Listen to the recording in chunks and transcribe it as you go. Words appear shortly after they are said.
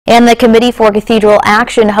And the Committee for Cathedral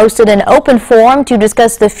Action hosted an open forum to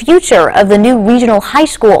discuss the future of the new regional high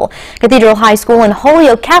school. Cathedral High School and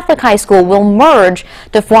Holyoke Catholic High School will merge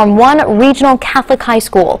to form one regional Catholic high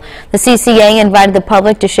school. The CCA invited the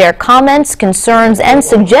public to share comments, concerns, and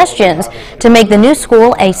suggestions to make the new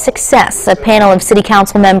school a success. A panel of city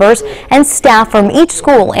council members and staff from each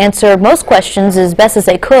school answered most questions as best as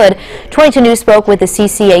they could. 22 News spoke with the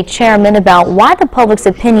CCA chairman about why the public's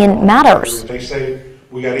opinion matters.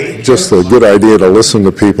 Just a good idea to listen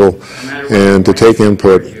to people and to take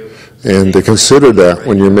input and to consider that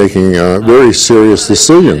when you're making very serious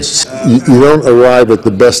decisions. You don't arrive at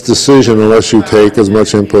the best decision unless you take as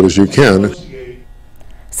much input as you can.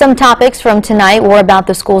 Some topics from tonight were about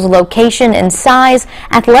the school's location and size,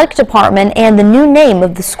 athletic department, and the new name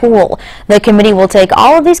of the school. The committee will take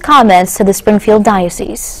all of these comments to the Springfield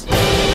Diocese.